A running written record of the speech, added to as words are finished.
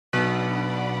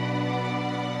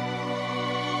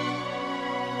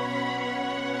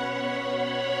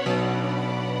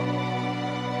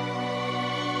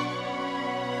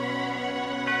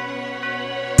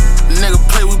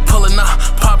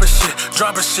poppin' shit,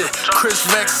 dropping shit. Chris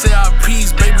Vex,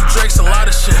 CIPs, baby Drake's a lot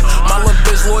of shit. My little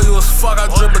bitch loyal as fuck, I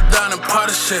dribble down and pot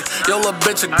of shit. Yo, little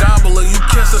bitch a gobbler, you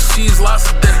kiss her, she's lots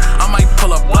of dick. I might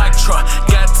pull a black truck,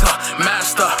 Gatta,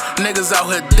 Master. Niggas out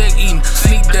here dick eating,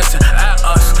 sneak dissing at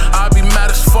us. I'd be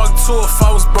mad as fuck too if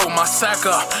I was broke, my sack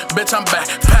up. Bitch, I'm back,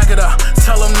 pack it up.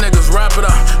 Tell them niggas, wrap it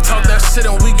up. Talk that shit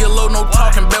and we get low, no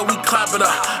talking, bet we clap it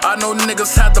up. I know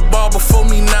niggas had the ball before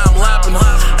me, now I'm lapping them.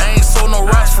 I ain't sold no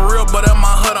rocks for real, but in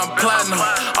my hood I'm platinum.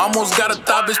 Almost got a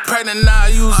thought bitch pregnant, now I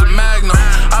use a Magnum.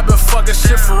 I been fucking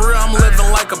shit for real, I'm living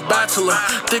like a bachelor.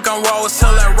 Think I'm raw as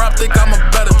hell at rap, think I'm a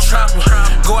better trapper.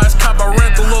 Go ask cop, I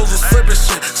ran through loads, was flipping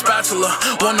shit, spatula.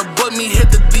 Wanna book me,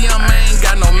 hit the DM, I ain't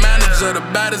got no manager. The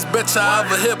baddest bitch I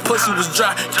ever hit, pussy was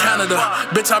dry, Canada.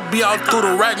 Bitch, I be out through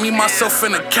the rack, me, myself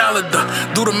in the calendar.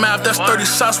 Do the math, that's 30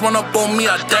 shots, run up on me,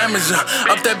 I damage her.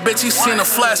 Up that bitch, he seen a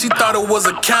flash, he thought it was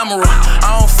a camera.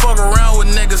 I don't fuck around with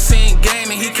niggas, he ain't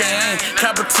gaining, he can't aim.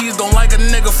 Capities don't like a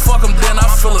nigga, fuck him, then I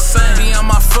feel the same. Be on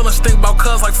my feelings, think about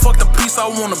cuz like fuck the piece I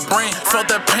wanna bring. Felt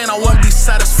that pain, I wouldn't be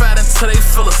satisfied until they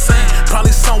feel the same.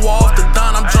 Probably somewhere off the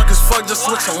dime, I'm drunk as fuck, just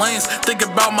switching lanes. Think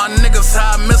about my niggas,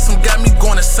 how I miss them, got me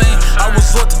going insane. I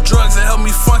resort to drugs that help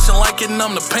me function like it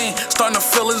numb the pain. Starting to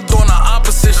feel it's doing the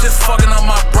opposite, shit fucking up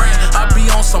my brain. I be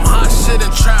on some hot shit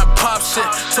and try and pop shit.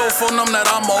 Told for them that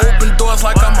I'ma open doors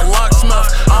like I'm a locksmith.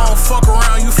 I don't fuck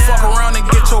around, you fuck around and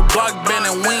get your block bent.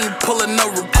 And we ain't pulling no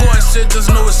recording shit, just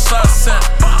know it's shot sent.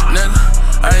 Nigga,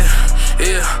 ayy,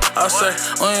 yeah, I say,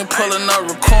 we ain't pulling up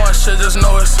recording shit, just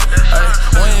know it's, ayy,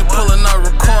 we ain't pulling up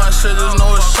recording shit, just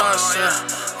know it's shot sent.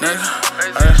 Nigga,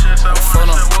 ayy, fuck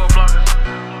them.